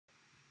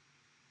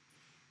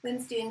when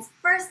students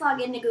first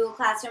log into Google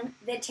Classroom,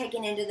 they're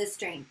taken into the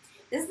stream.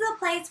 This is a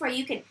place where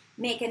you can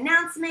make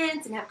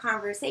announcements and have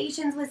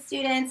conversations with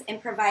students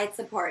and provide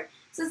support.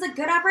 So it's a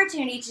good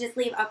opportunity to just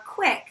leave a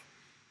quick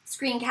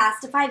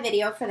Screencastify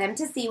video for them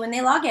to see when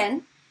they log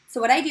in.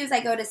 So what I do is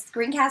I go to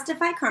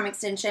Screencastify Chrome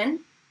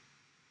extension,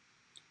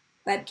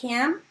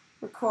 webcam,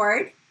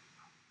 record.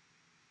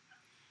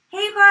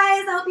 Hey you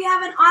guys, I hope you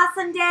have an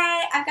awesome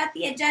day. I've got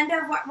the agenda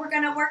of what we're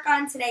going to work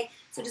on today.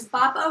 So just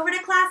bop over to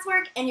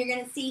classwork and you're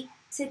going to see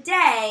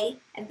today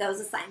and those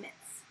assignments.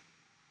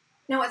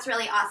 You know what's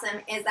really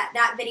awesome is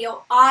that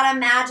video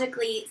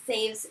automatically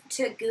saves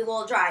to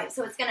Google Drive.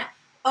 So it's going to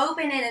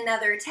open in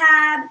another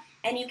tab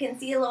and you can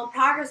see a little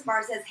progress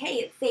bar that says, hey,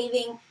 it's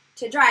saving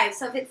to Drive.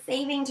 So if it's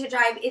saving to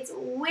Drive, it's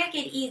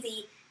wicked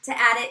easy to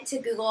add it to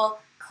Google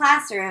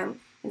Classroom.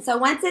 And so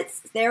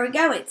once there we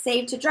go, it's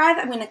saved to Drive.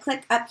 I'm going to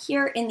click up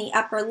here in the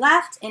upper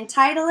left and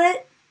title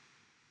it.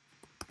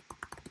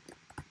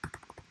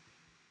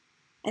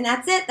 And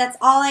that's it. That's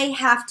all I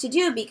have to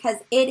do because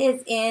it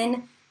is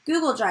in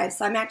Google Drive.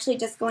 So I'm actually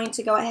just going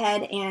to go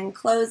ahead and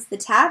close the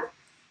tab.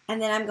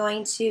 And then I'm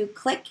going to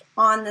click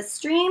on the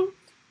stream.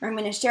 Or I'm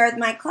going to share with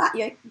my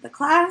the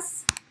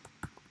class.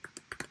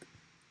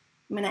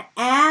 I'm going to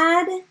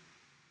add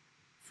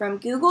from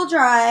Google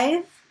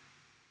Drive.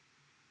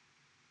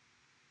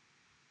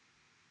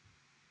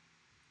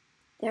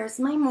 There's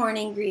my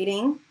morning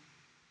greeting.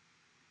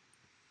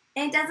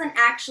 And it doesn't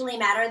actually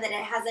matter that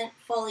it hasn't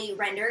fully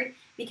rendered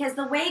because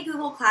the way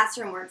Google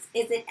Classroom works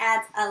is it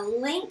adds a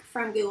link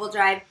from Google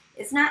Drive.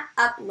 It's not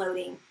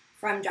uploading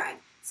from Drive.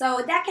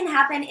 So that can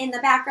happen in the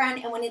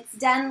background, and when it's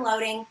done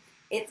loading,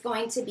 it's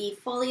going to be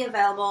fully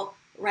available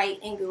right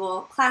in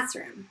Google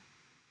Classroom.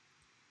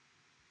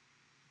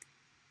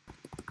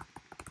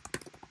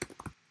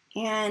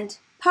 And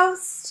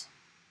post.